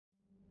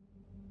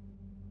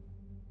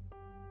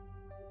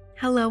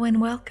Hello and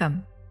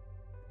welcome.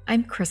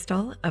 I'm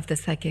Crystal of the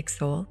Psychic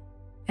Soul,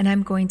 and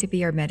I'm going to be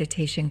your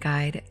meditation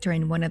guide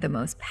during one of the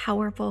most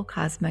powerful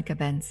cosmic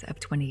events of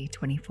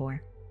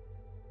 2024.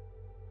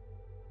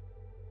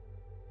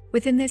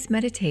 Within this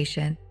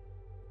meditation,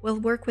 we'll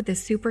work with the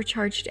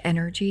supercharged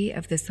energy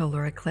of the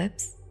solar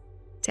eclipse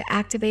to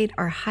activate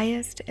our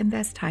highest and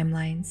best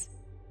timelines,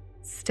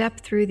 step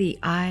through the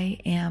I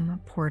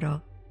Am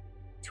portal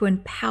to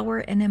empower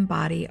and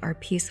embody our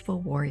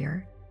peaceful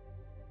warrior.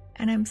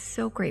 And I'm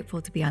so grateful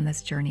to be on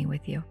this journey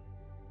with you.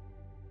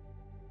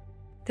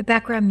 The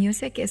background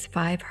music is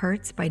 5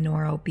 Hz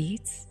Binaural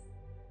Beats,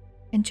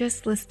 and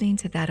just listening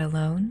to that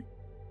alone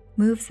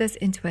moves us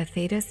into a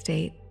Theta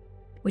State,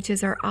 which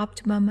is our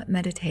optimum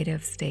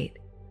meditative state.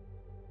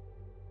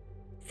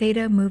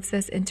 Theta moves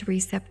us into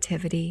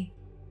receptivity,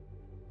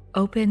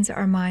 opens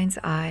our mind's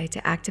eye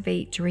to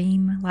activate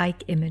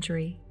dream-like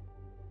imagery,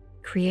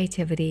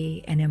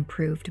 creativity, and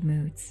improved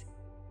moods,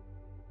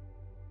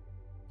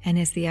 and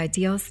is the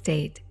ideal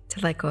state to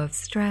let go of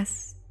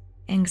stress,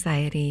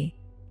 anxiety,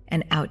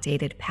 and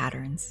outdated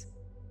patterns.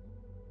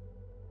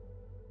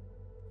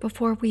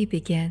 Before we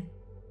begin,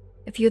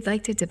 if you'd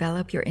like to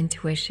develop your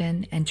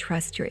intuition and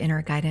trust your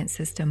inner guidance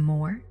system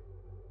more,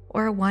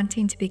 or are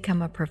wanting to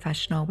become a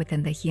professional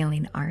within the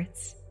healing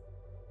arts,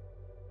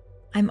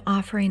 I'm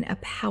offering a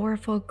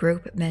powerful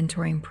group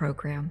mentoring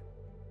program,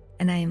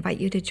 and I invite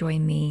you to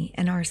join me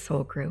in our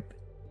soul group.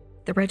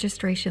 The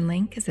registration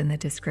link is in the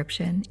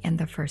description and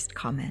the first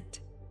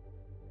comment.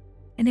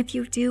 And if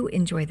you do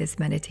enjoy this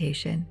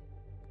meditation,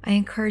 I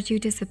encourage you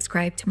to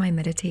subscribe to my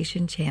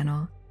meditation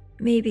channel,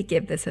 maybe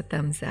give this a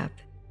thumbs up,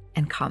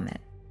 and comment.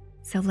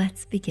 So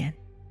let's begin.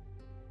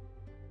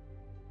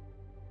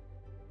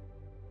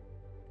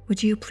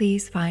 Would you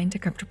please find a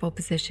comfortable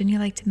position you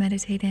like to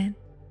meditate in?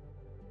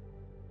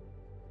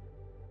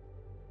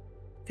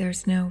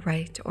 There's no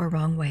right or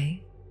wrong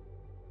way.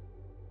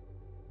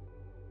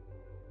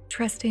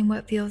 Trusting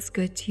what feels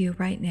good to you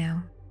right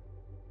now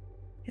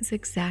is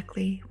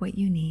exactly what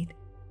you need.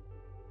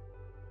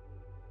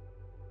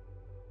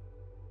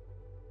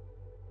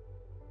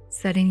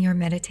 Setting your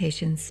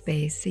meditation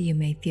space so you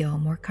may feel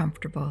more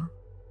comfortable,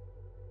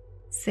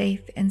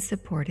 safe, and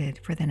supported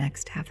for the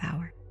next half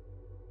hour.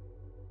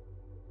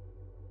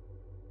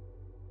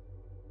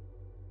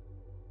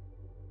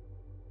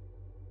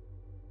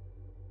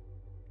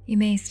 You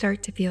may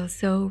start to feel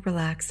so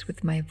relaxed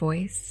with my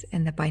voice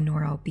and the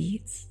binaural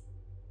beats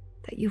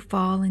that you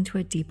fall into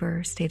a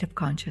deeper state of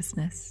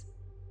consciousness.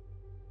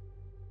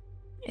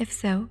 If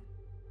so,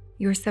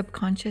 your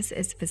subconscious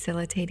is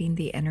facilitating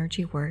the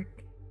energy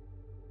work.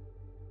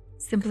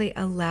 Simply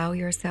allow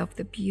yourself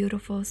the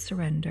beautiful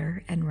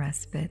surrender and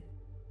respite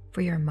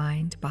for your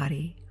mind,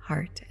 body,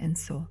 heart, and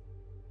soul.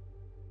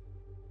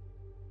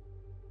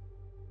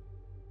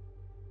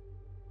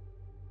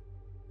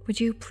 Would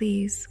you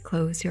please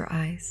close your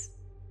eyes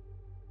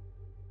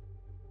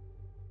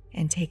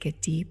and take a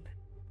deep,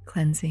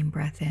 cleansing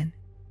breath in?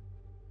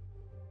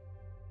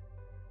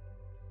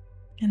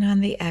 And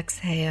on the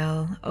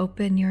exhale,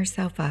 open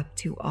yourself up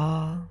to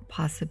all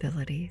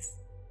possibilities.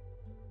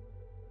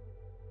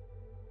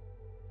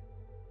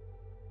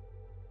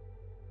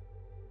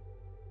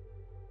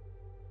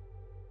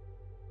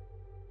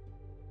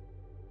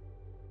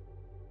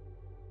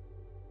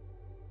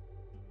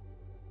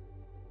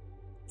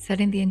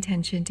 Setting the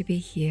intention to be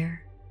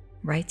here,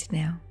 right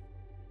now.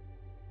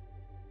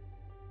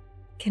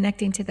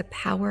 Connecting to the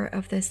power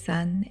of the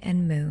sun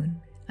and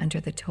moon under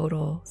the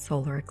total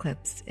solar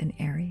eclipse in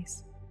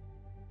Aries.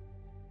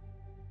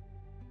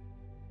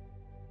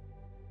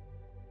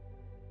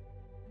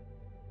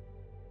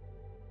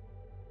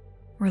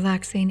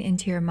 Relaxing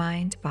into your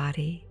mind,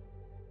 body,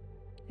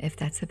 if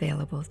that's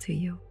available to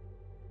you.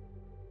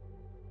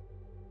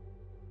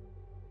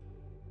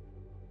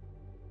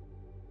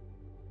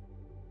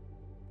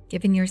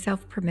 Giving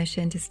yourself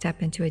permission to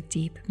step into a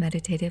deep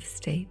meditative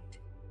state.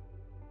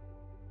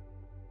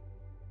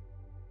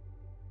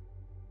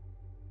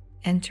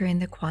 Entering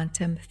the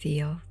quantum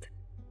field,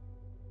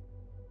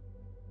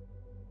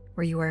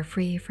 where you are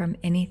free from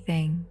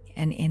anything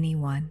and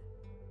anyone,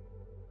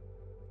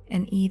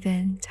 and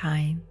even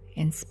time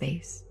and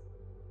space.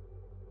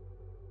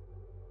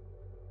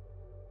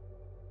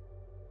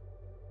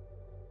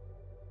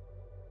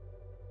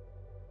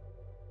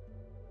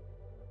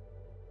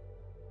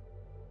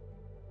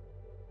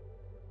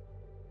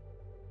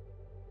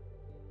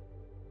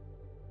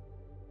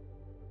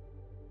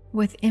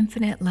 With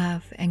infinite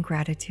love and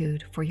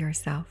gratitude for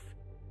yourself,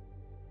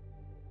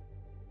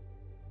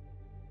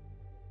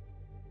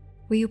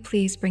 will you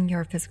please bring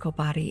your physical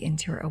body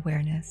into your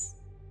awareness?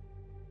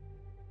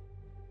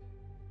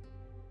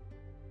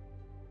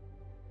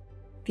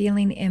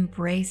 Feeling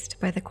embraced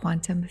by the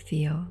quantum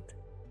field,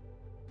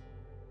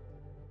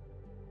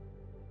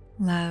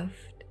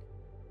 loved,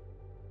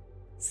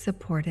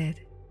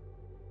 supported,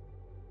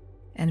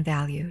 and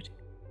valued.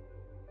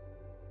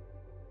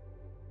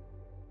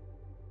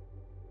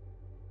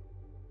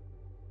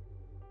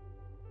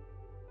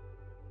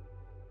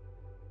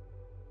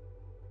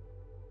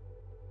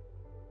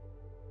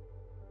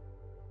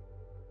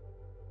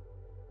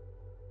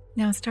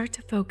 Now start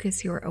to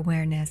focus your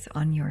awareness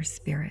on your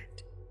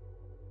spirit.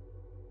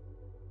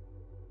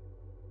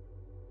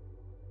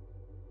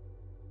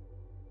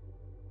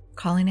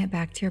 Calling it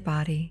back to your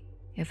body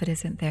if it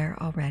isn't there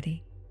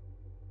already.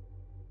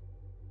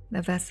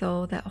 The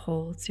vessel that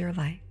holds your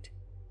light.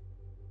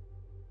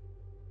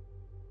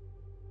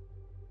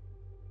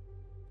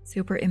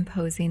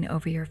 Superimposing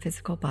over your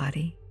physical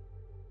body.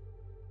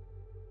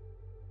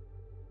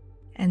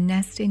 And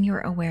nesting your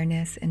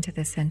awareness into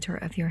the center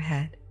of your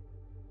head.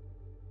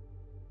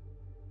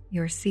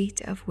 Your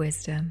seat of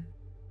wisdom,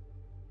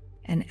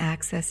 and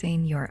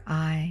accessing your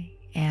I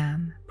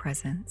am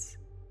presence.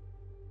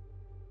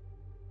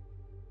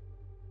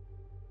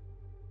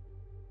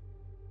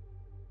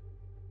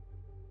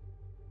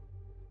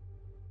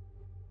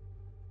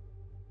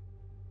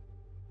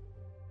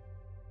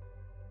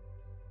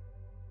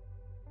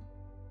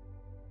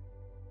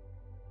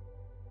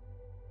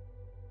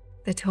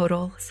 The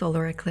total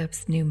solar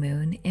eclipse new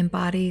moon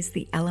embodies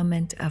the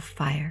element of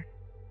fire.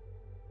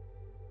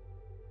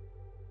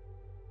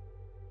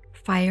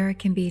 Fire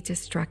can be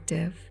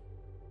destructive,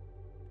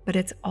 but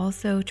it's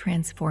also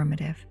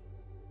transformative.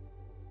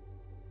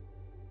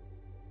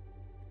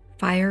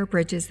 Fire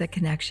bridges the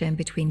connection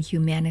between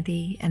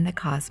humanity and the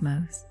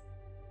cosmos.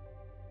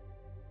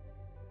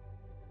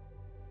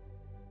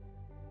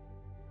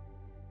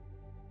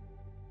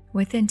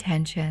 With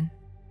intention,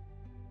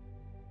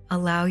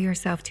 allow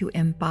yourself to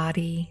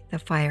embody the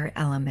fire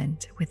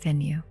element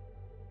within you.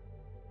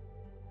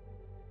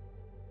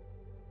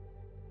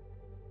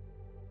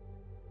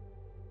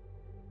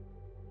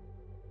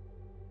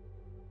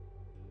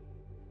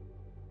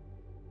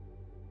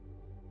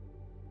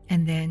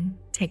 And then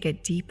take a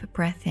deep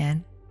breath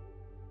in.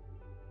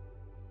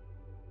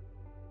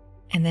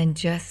 And then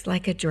just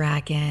like a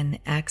dragon,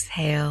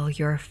 exhale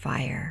your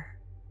fire,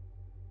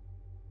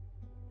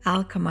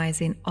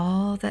 alchemizing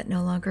all that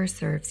no longer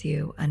serves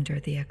you under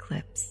the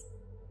eclipse.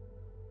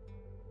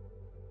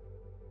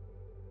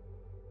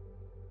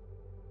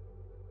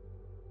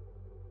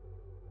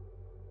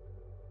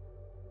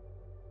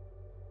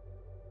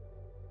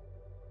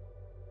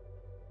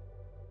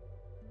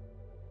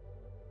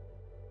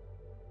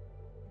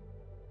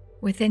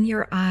 Within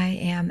your I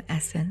am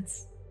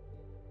essence,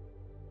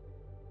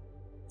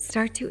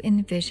 start to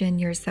envision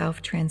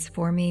yourself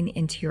transforming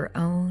into your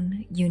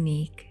own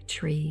unique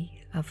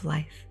tree of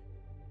life.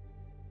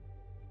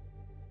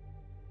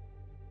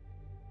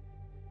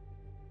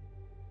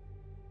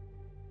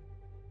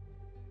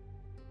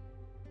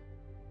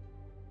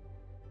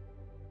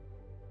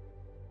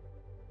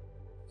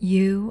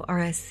 You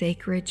are a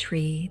sacred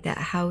tree that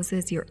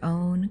houses your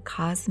own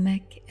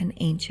cosmic and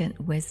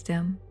ancient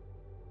wisdom,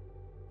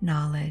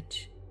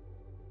 knowledge,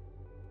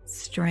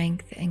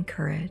 strength, and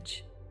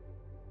courage.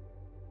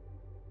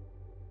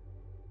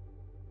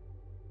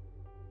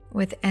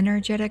 With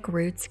energetic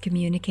roots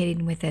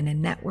communicating within a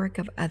network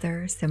of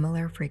other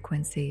similar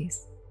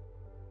frequencies.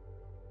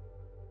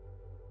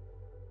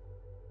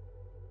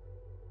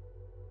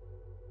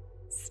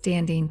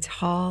 Standing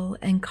tall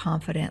and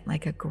confident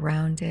like a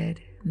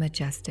grounded,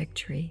 majestic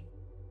tree.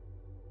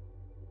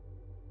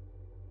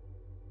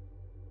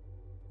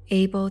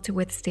 Able to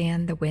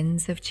withstand the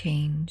winds of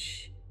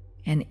change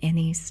and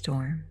any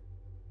storm.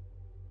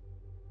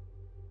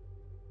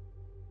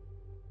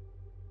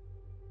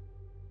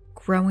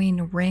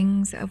 Growing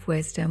rings of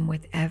wisdom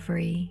with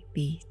every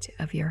beat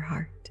of your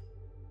heart.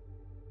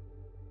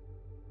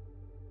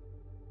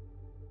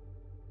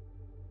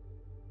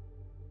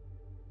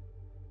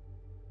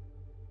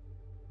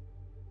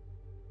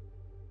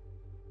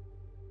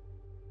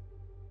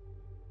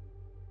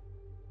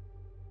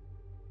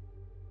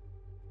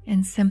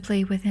 And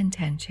simply with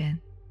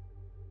intention,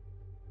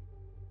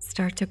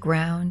 start to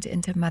ground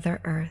into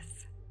Mother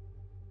Earth.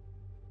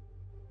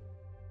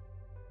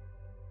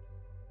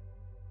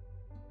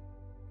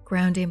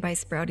 Grounding by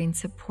sprouting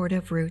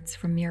supportive roots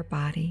from your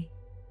body.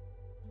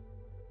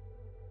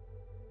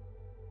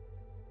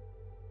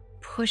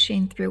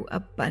 Pushing through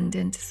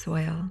abundant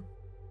soil.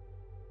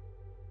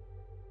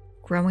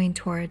 Growing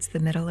towards the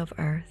middle of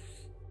Earth.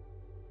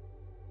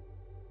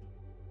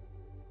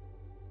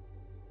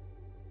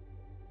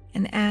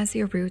 And as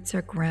your roots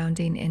are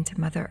grounding into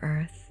Mother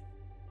Earth,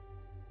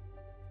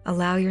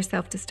 allow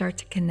yourself to start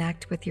to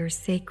connect with your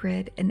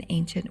sacred and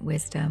ancient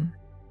wisdom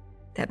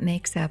that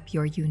makes up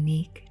your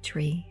unique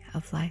tree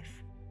of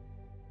life.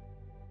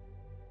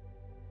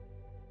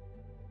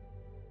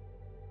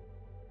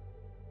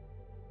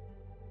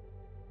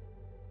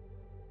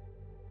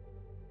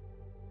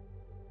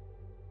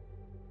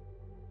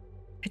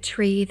 A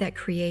tree that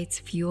creates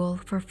fuel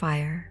for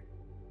fire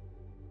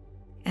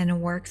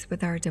and works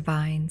with our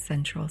divine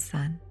central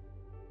sun.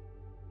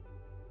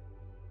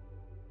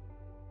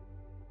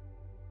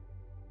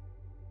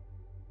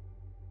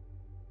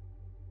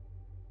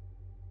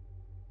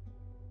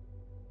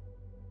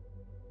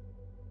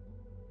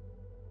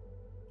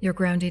 Your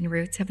grounding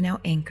roots have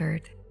now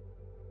anchored,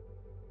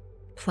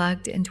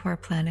 plugged into our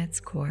planet's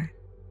core.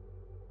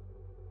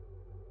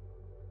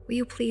 Will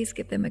you please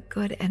give them a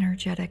good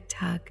energetic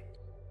tug?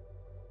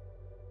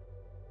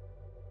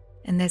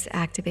 And this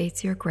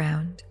activates your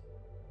ground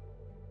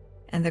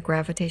and the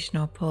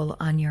gravitational pull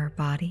on your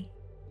body,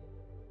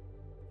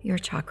 your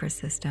chakra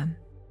system,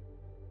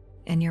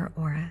 and your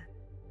aura.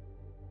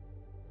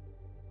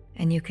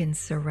 And you can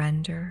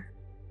surrender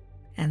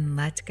and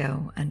let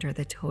go under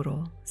the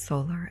total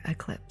solar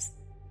eclipse.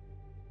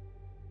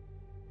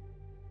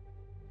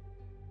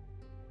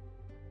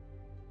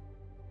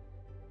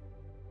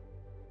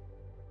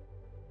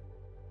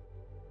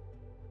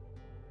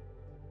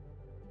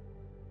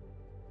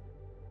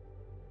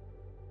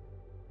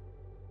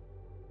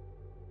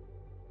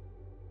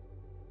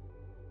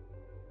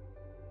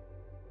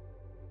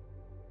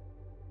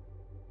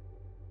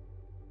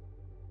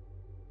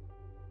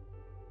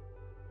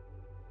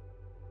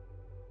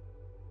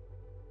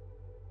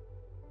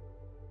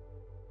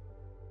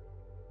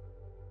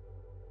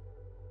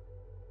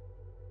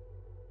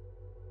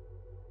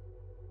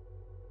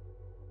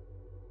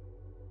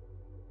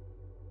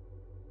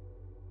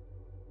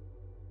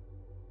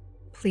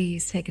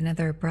 Please take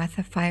another breath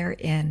of fire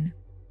in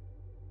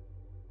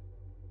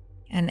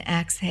and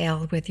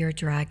exhale with your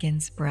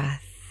dragon's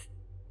breath,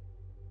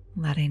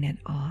 letting it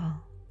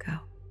all go.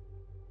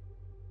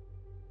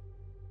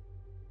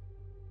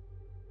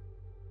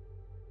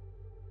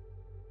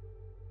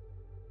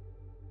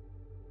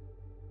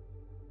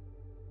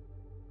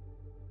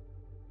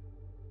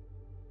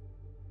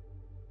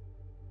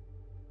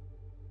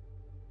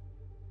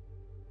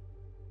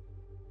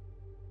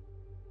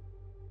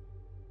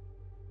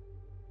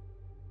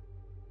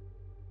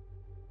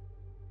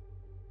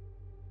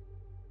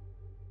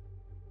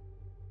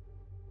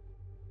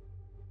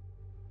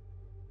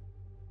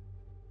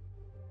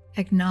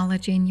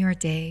 Acknowledging your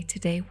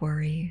day-to-day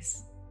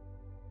worries,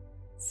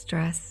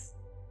 stress,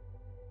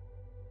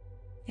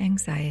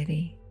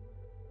 anxiety,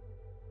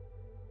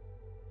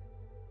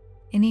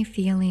 any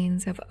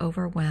feelings of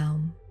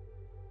overwhelm,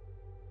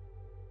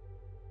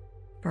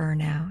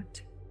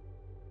 burnout,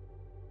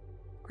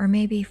 or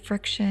maybe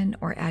friction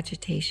or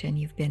agitation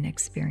you've been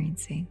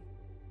experiencing.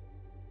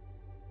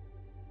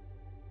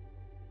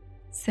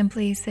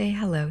 Simply say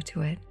hello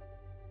to it,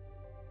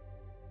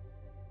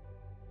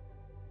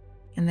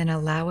 and then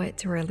allow it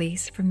to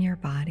release from your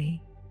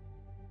body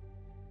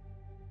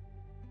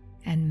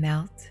and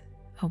melt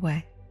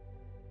away.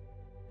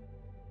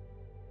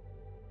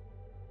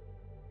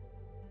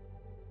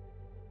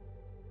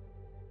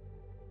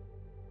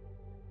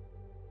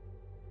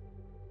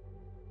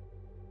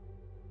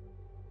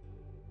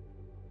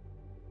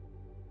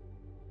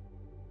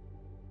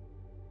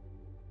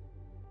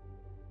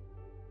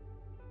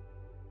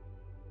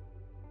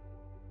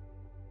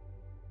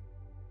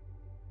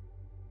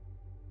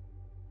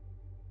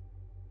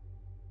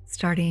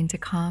 Starting to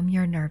calm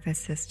your nervous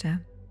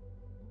system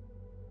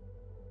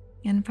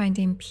and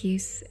finding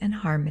peace and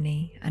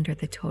harmony under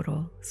the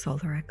total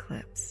solar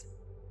eclipse.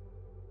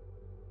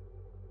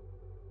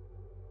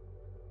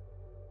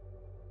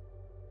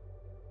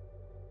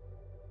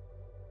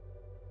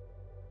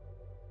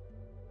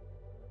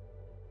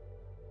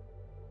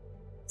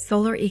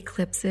 Solar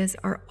eclipses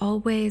are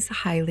always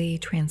highly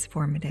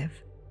transformative,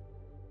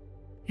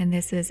 and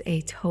this is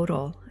a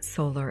total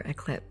solar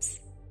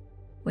eclipse,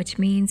 which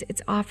means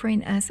it's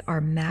offering us our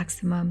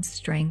maximum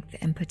strength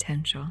and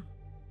potential.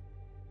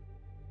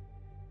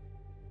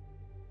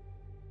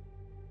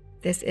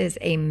 This is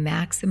a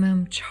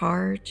maximum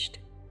charged,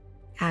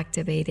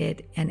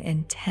 activated, and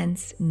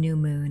intense new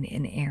moon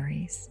in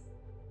Aries,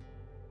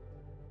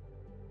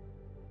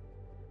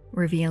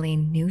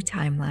 revealing new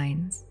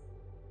timelines,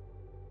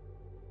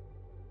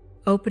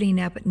 opening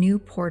up new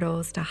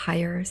portals to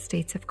higher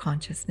states of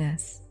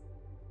consciousness,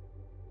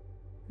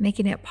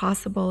 making it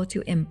possible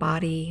to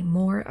embody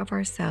more of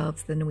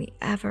ourselves than we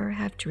ever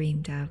have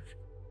dreamed of,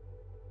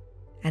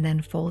 and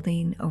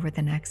unfolding over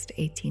the next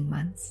 18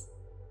 months.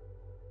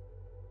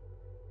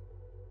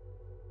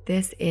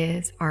 This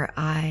is our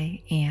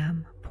I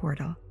Am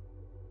portal,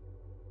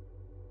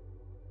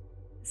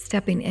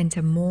 stepping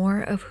into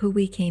more of who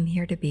we came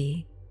here to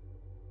be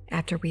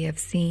after we have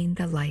seen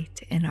the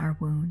light in our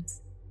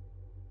wounds.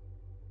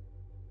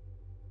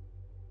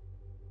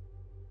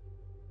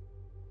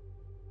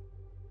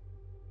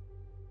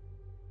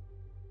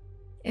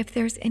 If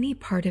there's any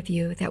part of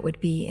you that would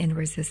be in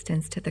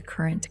resistance to the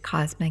current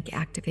cosmic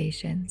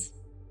activations,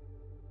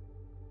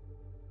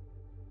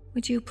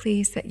 would you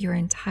please set your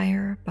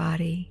entire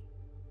body,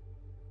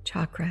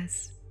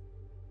 chakras,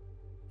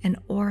 and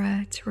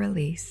aura to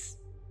release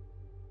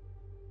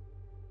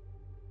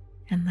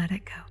and let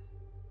it go.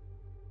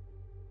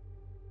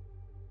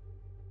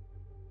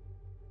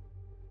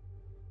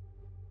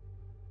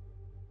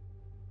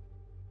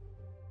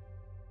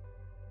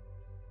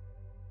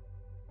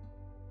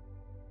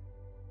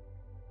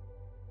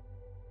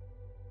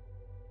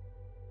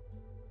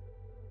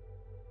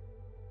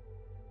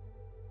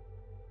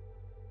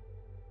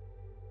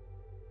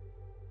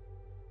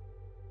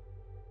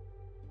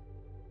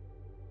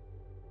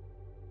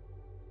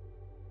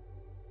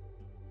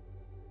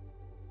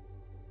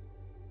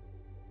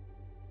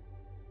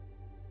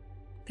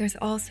 There's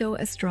also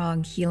a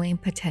strong healing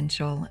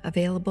potential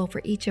available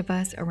for each of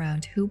us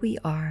around who we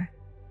are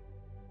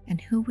and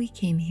who we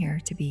came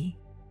here to be.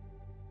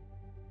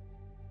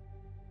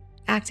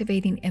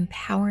 Activating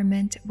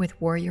empowerment with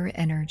warrior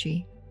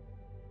energy,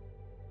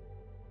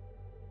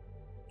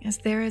 as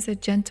there is a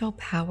gentle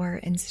power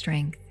and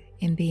strength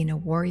in being a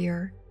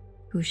warrior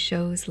who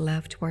shows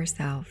love to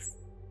ourselves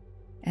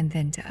and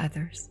then to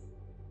others.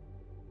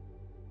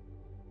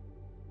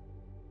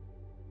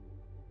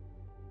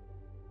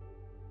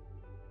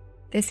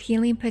 This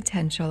healing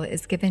potential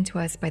is given to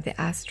us by the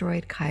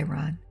asteroid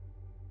Chiron.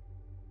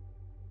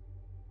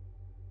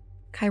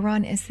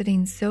 Chiron is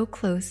sitting so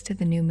close to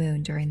the new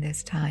moon during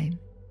this time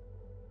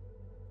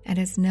and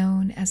is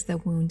known as the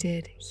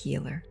wounded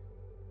healer.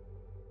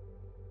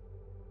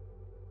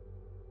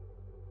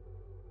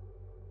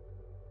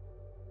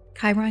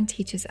 Chiron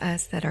teaches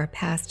us that our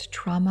past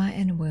trauma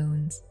and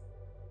wounds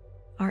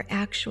are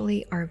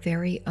actually our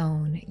very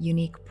own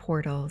unique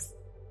portals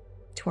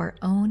to our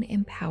own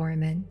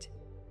empowerment,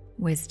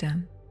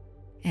 wisdom,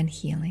 and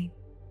healing.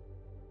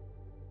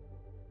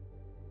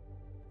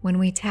 When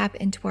we tap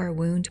into our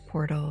wound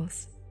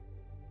portals,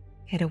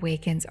 it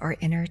awakens our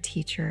inner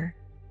teacher,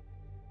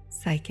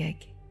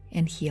 psychic,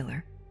 and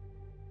healer.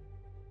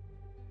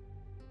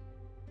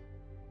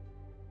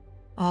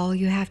 All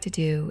you have to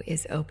do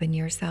is open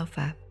yourself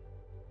up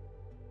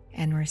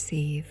and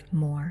receive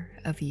more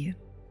of you.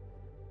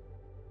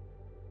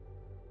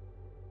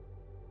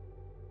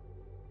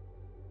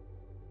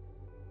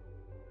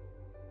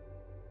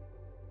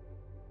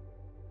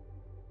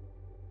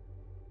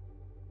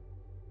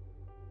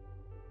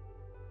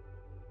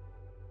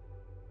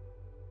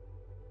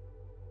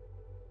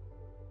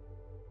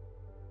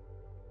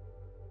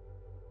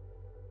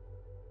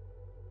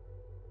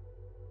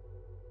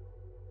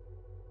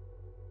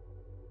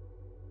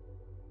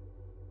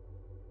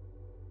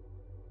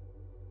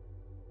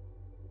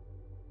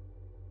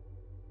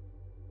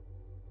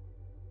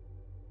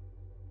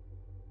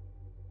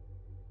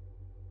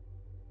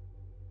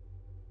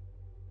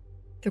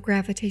 The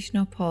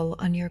gravitational pull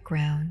on your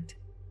ground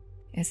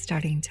is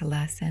starting to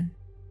lessen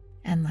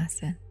and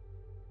lessen.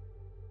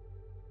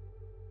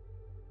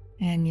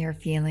 And you're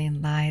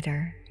feeling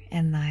lighter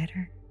and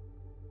lighter.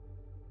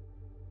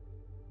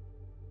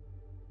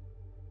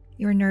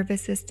 Your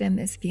nervous system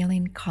is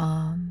feeling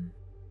calm,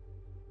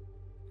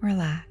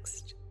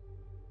 relaxed,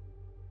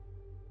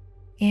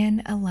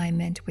 in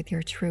alignment with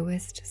your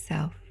truest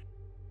self.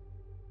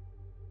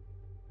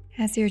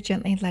 As you're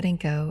gently letting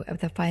go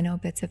of the final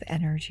bits of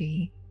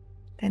energy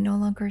that no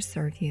longer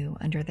serve you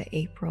under the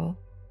April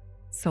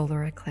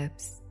solar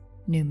eclipse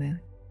new moon.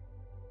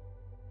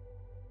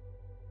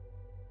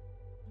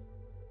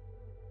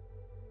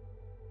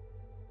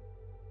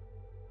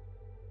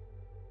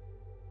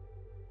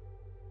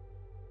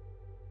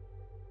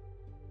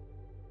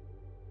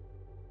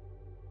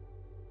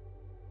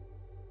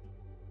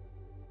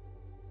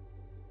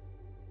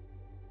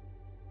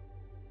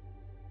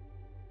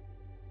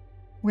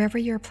 Wherever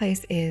your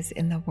place is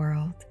in the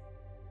world,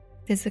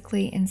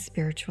 physically and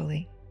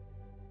spiritually,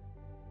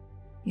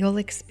 you'll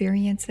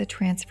experience the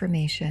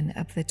transformation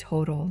of the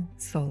total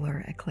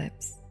solar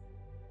eclipse.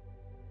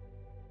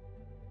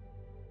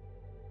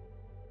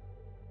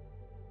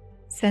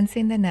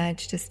 Sensing the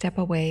nudge to step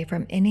away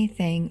from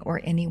anything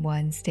or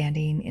anyone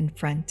standing in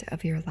front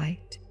of your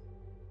light.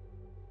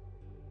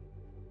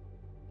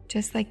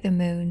 Just like the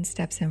moon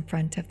steps in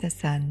front of the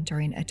sun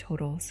during a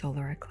total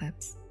solar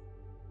eclipse.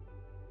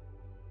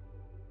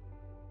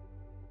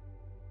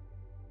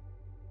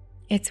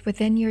 It's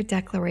within your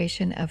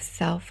declaration of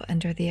self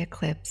under the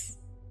eclipse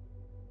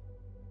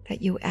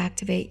that you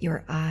activate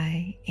your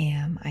I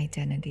am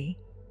identity,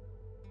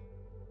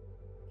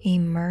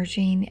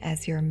 emerging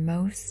as your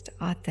most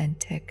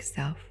authentic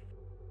self.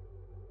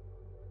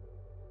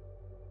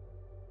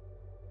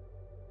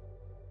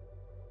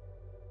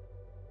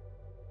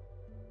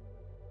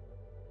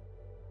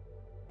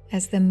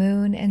 As the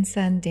moon and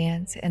sun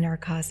dance in our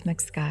cosmic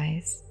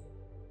skies,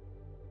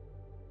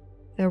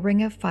 the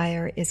ring of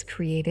fire is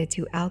created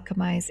to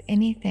alchemize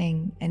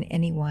anything and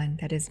anyone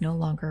that is no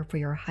longer for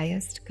your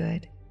highest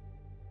good,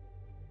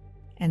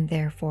 and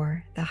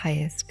therefore the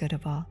highest good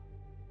of all.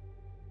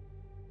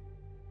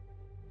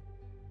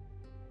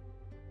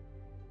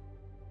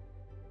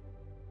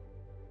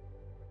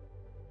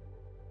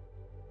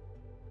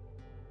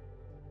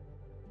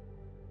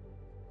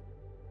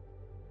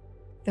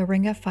 The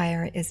ring of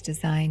fire is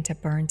designed to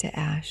burn to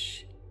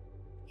ash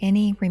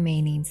any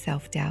remaining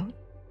self-doubt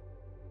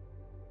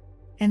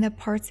and the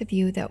parts of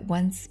you that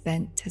once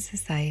bent to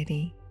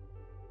society,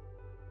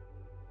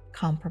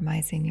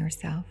 compromising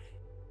yourself,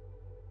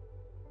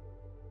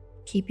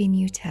 keeping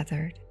you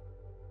tethered,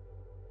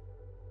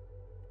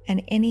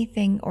 and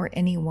anything or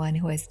anyone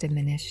who has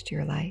diminished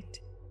your light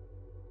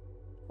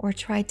or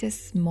tried to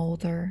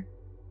smolder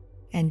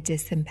and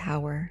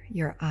disempower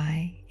your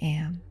I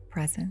am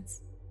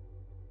presence.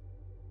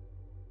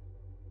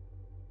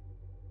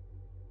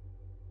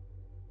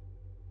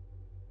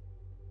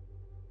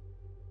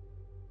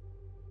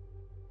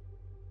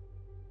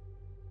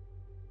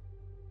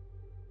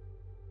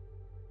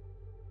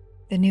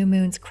 The new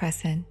moon's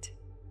crescent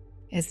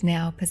is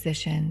now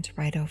positioned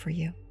right over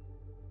you.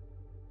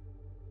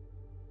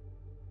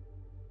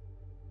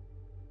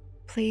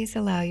 Please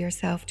allow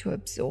yourself to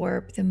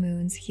absorb the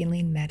moon's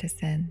healing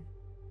medicine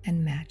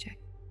and magic.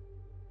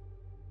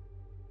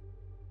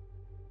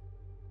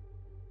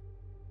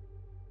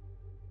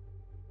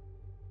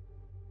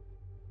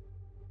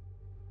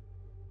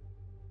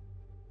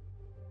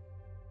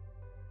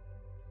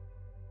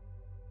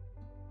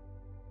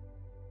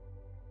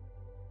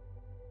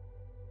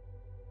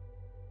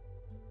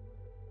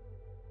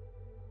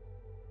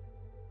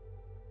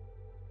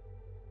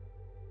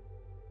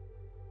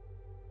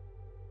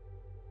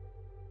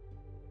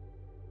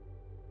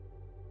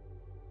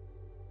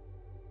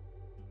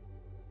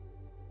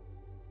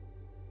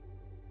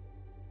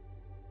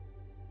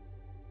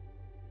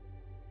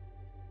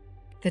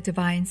 The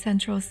divine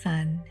central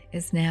sun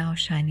is now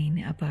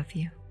shining above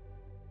you.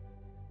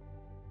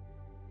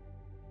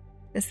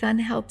 The sun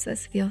helps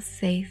us feel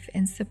safe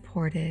and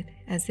supported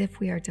as if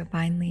we are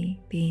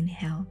divinely being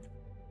held.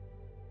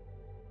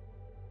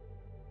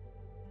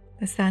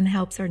 The sun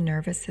helps our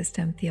nervous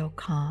system feel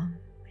calm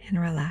and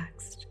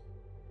relaxed.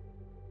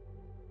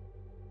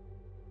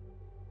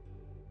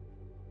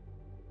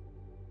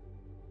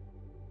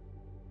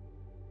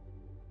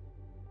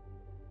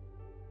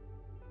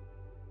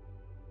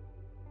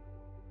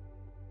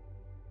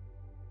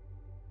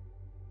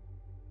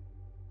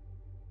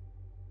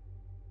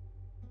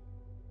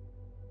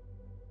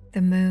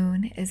 The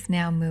moon is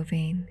now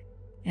moving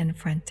in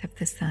front of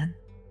the sun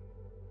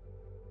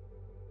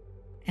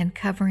and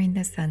covering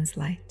the sun's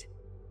light.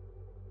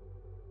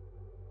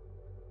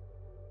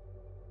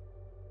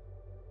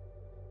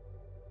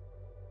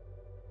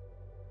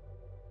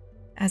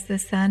 As the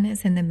sun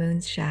is in the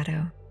moon's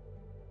shadow,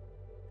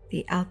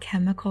 the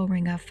alchemical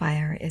ring of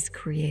fire is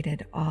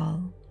created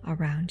all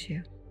around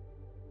you.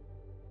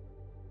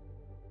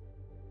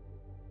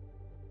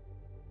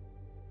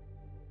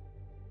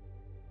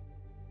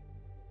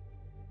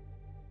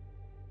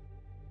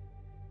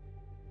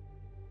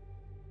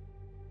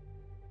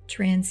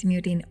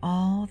 Transmuting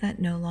all that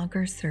no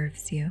longer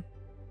serves you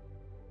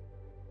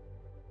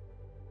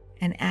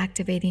and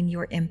activating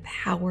your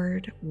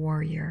empowered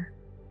warrior,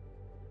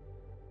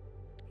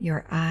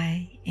 your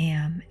I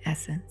am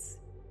essence.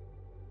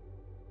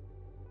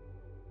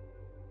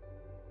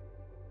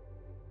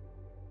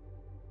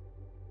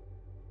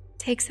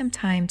 Take some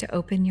time to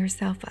open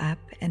yourself up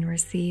and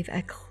receive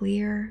a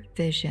clear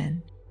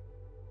vision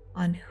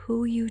on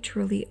who you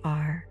truly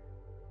are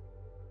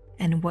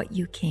and what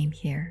you came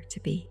here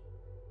to be.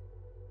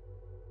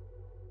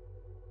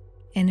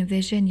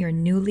 Envision your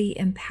newly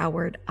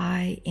empowered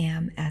I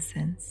am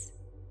essence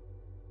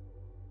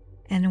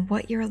and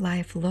what your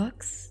life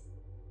looks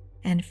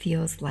and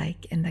feels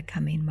like in the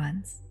coming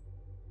months.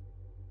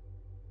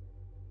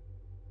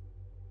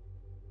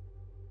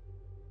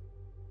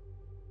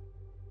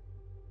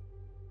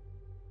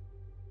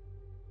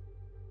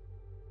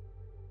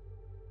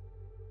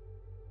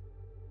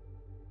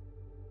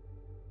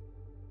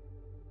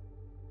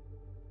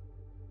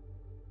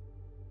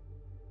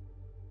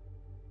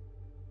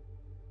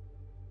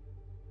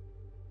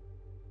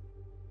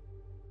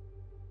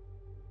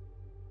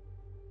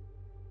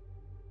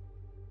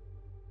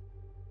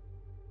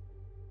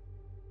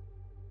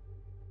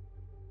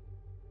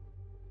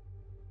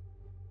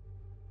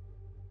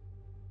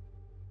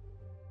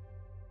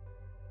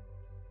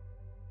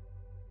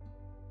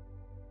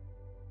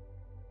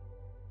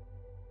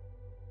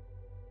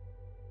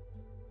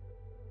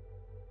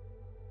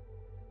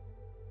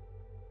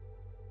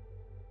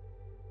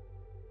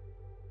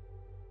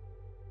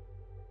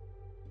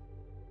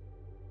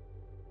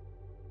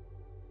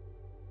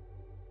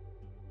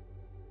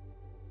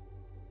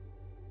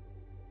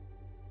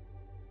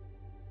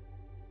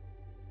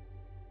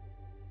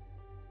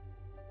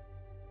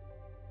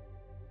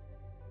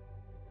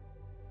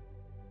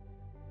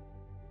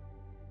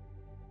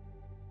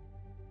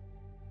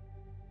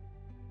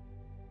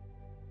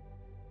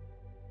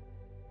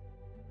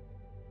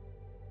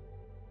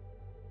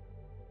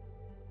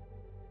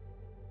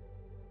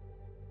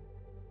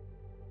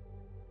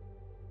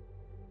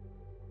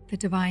 The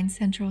divine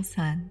central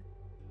sun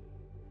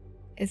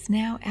is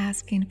now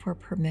asking for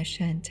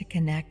permission to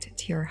connect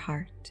to your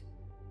heart.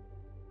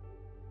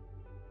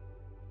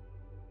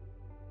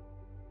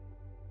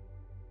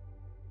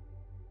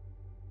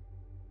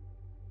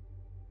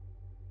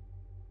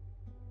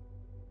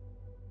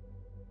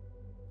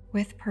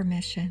 With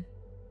permission,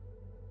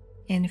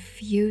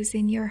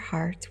 infusing your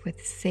heart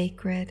with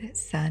sacred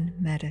sun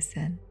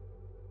medicine,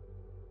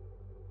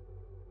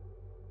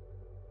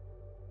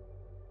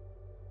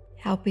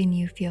 helping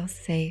you feel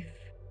safe,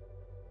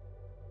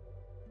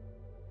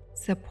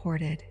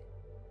 supported,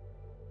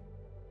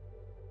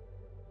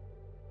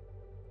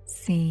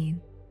 seen,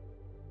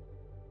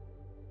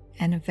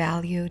 and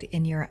valued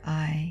in your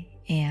I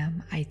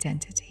am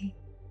identity.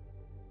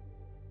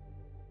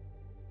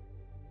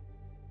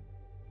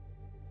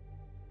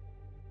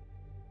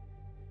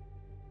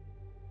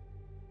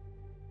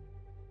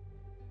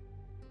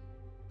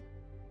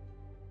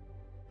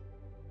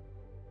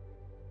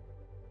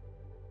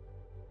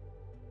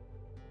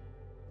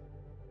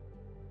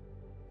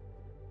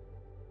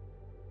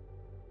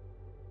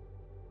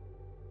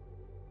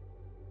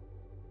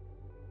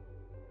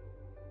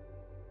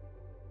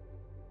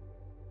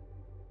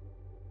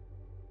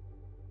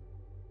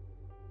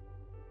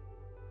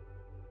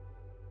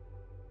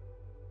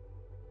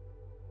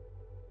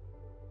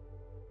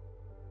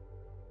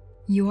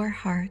 Your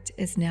heart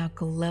is now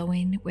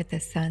glowing with the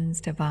sun's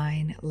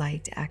divine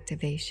light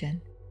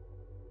activation,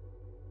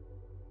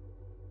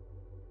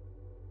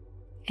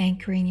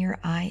 anchoring your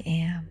I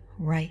am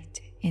right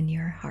in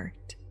your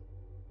heart.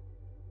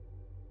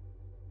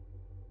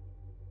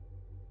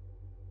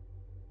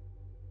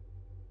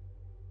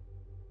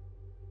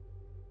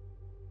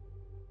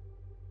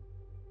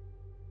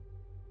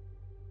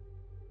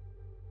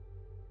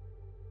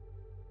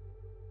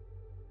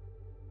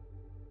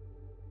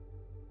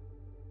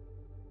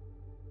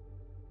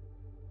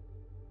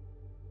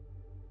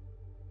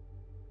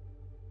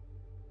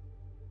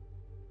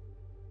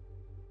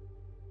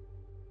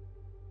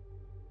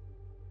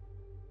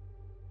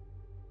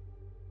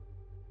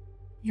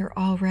 You're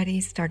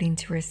already starting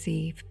to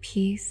receive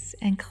peace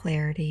and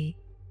clarity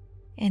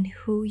in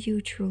who you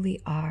truly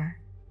are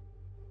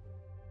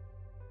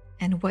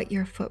and what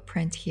your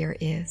footprint here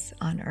is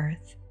on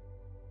Earth.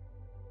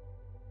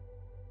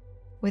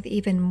 With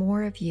even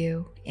more of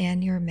you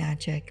and your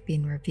magic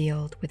being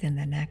revealed within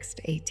the next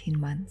 18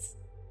 months.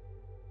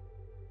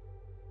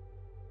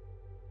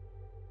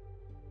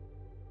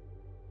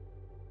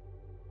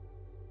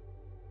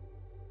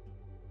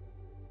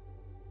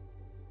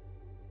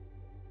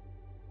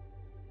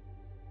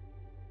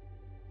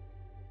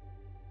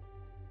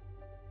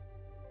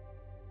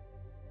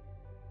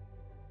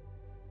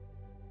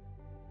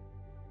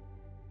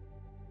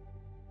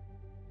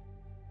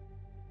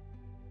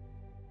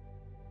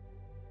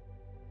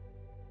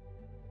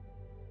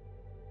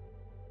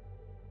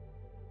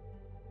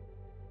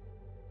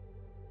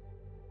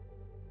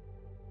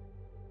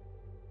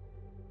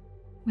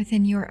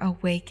 Within your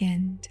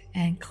awakened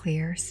and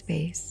clear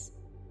space,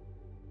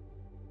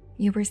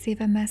 you receive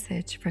a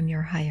message from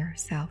your higher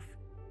self.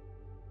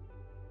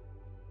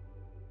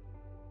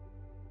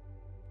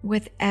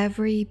 With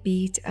every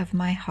beat of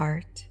my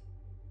heart,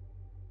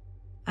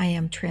 I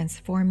am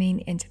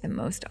transforming into the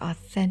most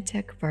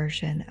authentic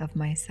version of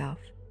myself.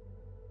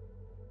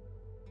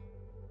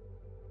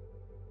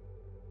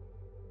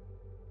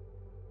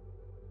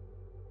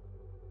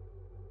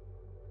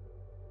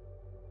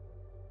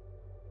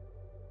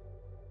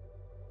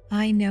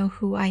 I know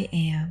who I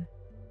am,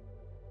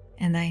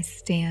 and I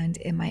stand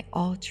in my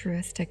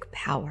altruistic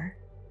power.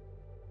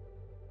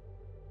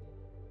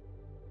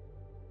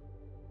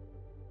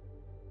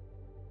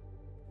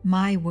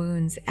 My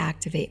wounds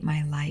activate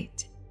my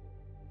light,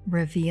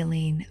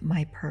 revealing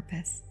my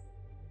purpose.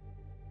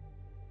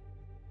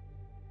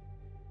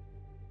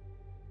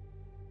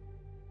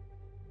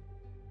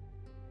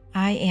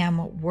 I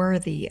am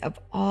worthy of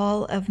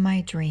all of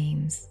my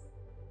dreams,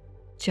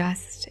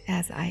 just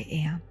as I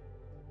am.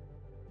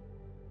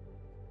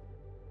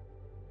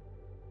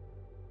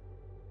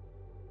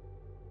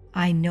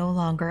 I no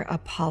longer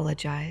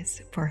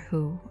apologize for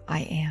who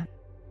I am.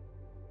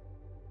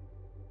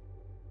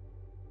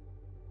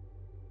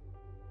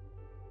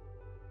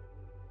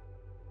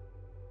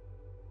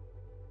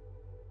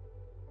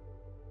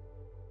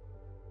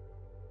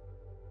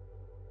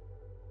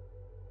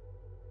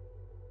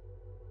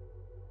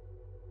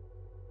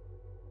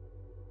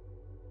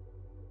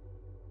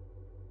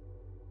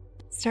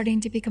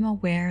 Starting to become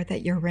aware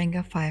that your ring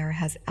of fire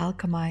has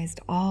alchemized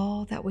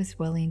all that was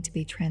willing to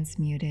be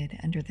transmuted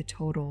under the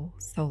total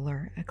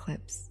solar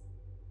eclipse.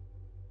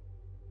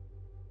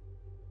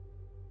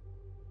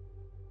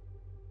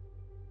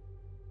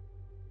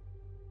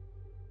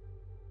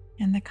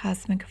 And the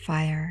cosmic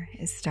fire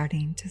is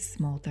starting to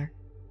smolder.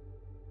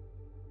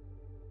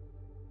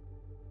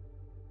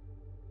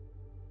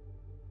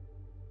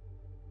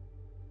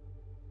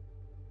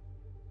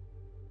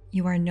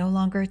 You are no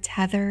longer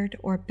tethered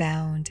or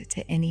bound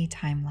to any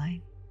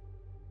timeline.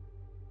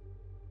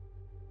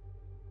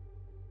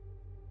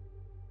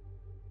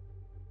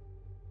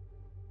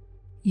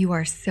 You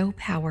are so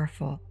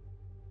powerful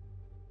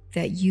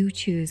that you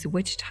choose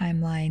which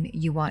timeline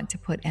you want to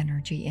put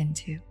energy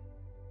into.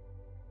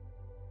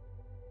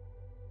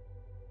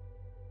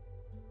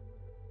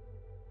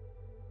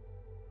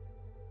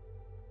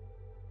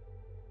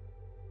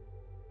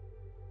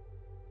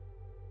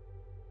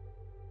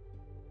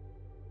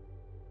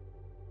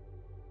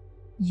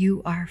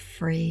 You are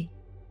free.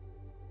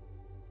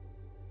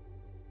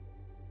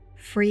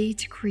 Free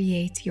to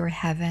create your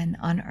heaven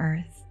on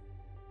earth.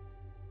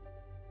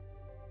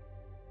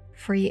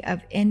 Free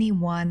of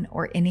anyone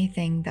or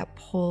anything that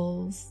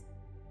pulls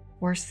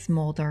or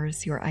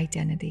smolders your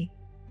identity.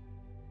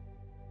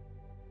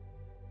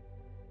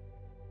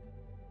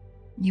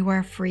 You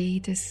are free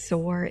to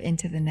soar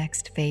into the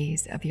next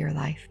phase of your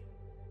life.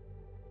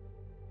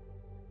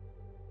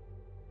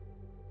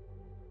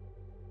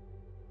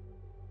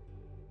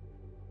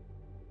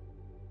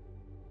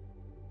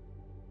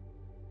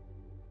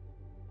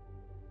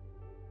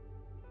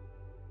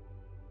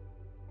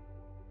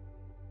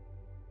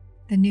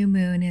 The new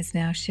moon is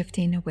now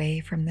shifting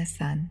away from the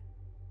sun.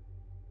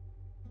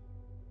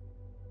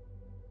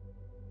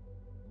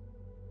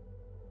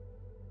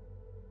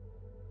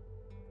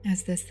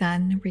 As the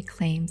sun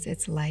reclaims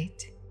its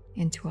light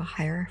into a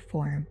higher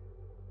form,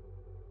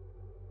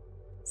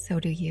 so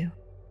do you.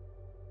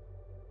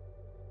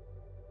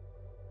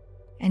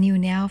 And you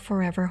now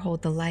forever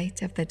hold the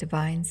light of the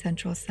divine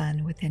central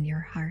sun within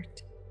your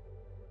heart,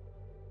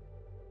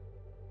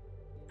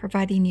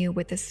 providing you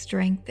with the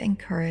strength and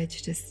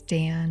courage to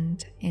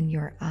stand in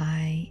your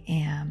I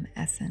am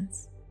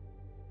essence.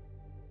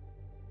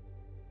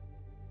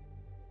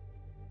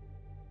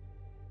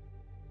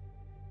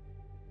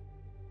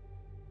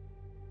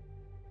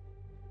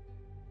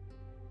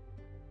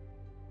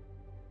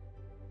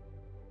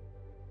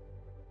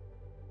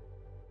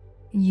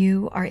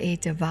 You are a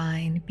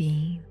divine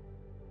being,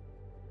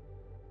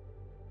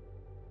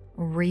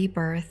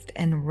 rebirthed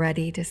and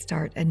ready to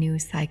start a new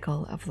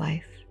cycle of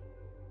life,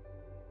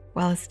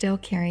 while still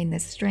carrying the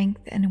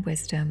strength and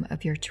wisdom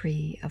of your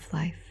tree of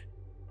life.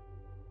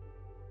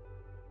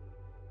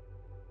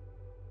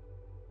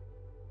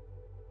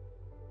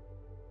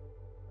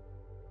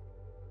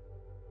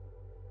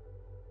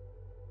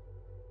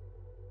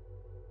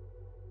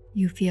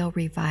 You feel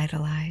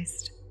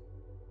revitalized,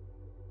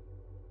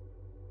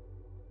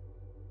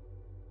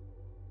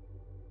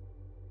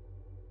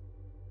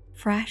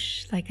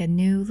 fresh like a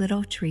new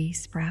little tree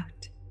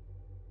sprout,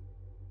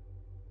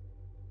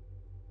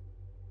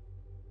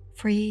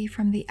 free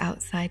from the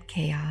outside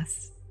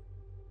chaos,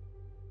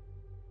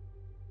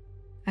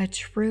 a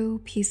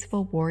true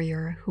peaceful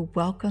warrior who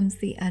welcomes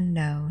the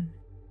unknown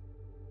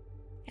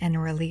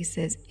and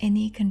releases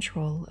any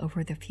control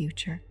over the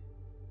future.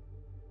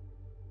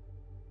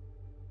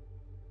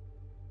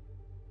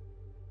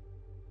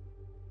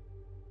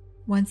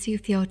 Once you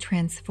feel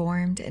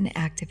transformed and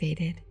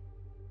activated,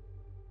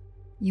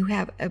 you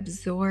have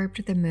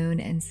absorbed the moon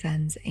and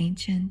sun's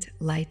ancient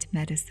light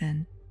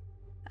medicine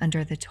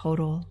under the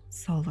total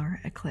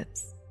solar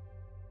eclipse.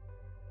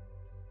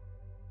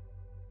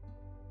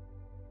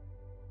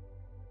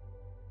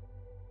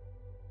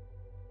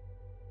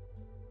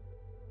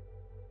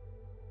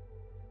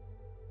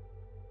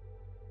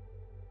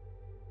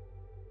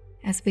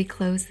 As we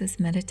close this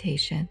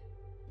meditation,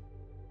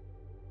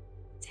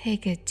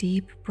 take a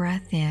deep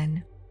breath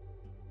in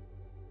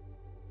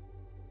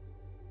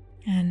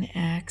and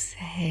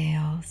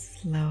exhale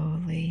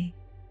slowly.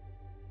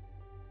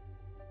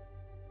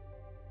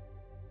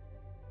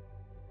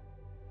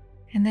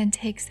 And then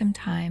take some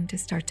time to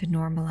start to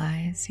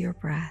normalize your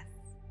breath.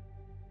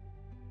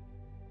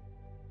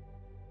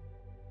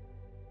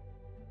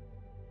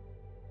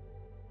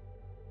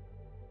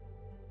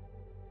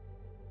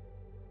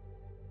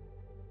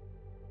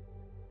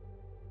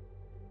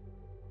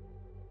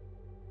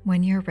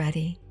 When you're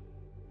ready,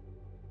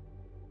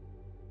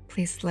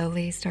 please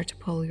slowly start to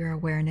pull your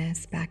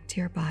awareness back to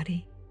your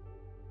body.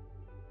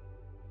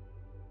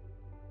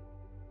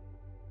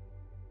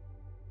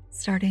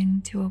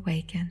 Starting to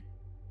awaken.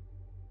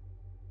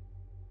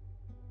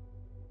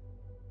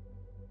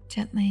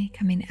 Gently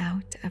coming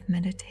out of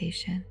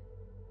meditation.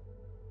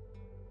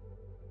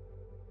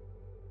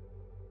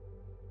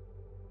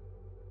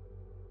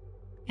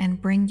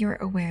 And bring your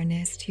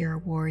awareness to your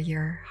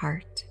warrior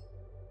heart.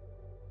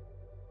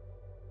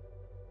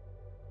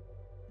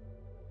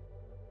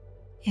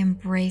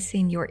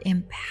 Embracing your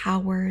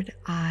empowered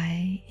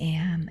I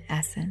am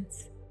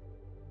essence.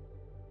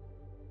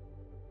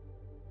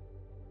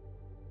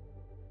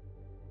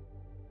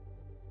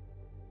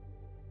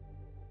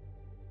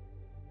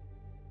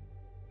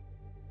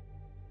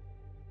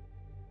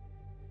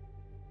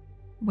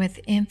 With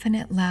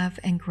infinite love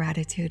and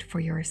gratitude for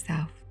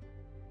yourself,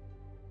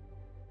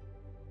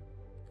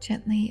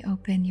 gently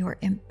open your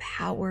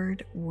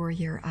empowered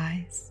warrior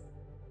eyes.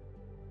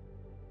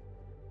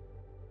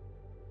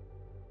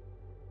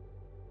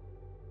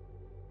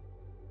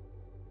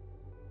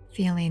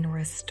 Feeling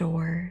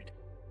restored,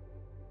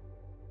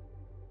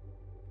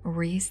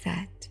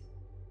 reset,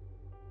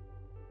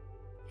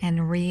 and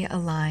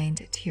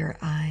realigned to your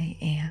I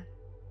am,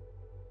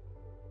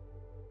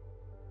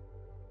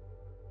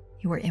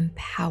 your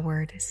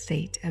empowered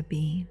state of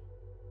being.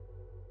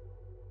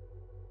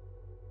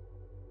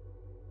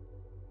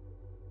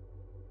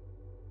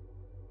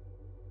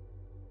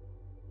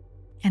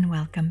 And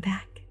welcome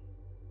back.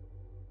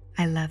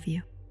 I love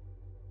you.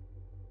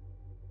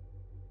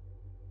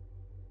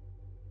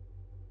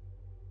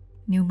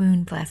 New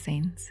moon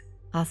blessings.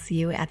 I'll see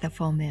you at the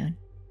full moon.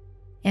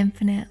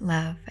 Infinite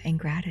love and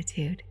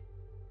gratitude.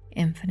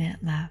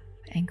 Infinite love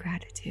and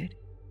gratitude.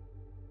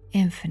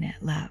 Infinite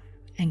love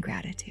and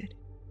gratitude.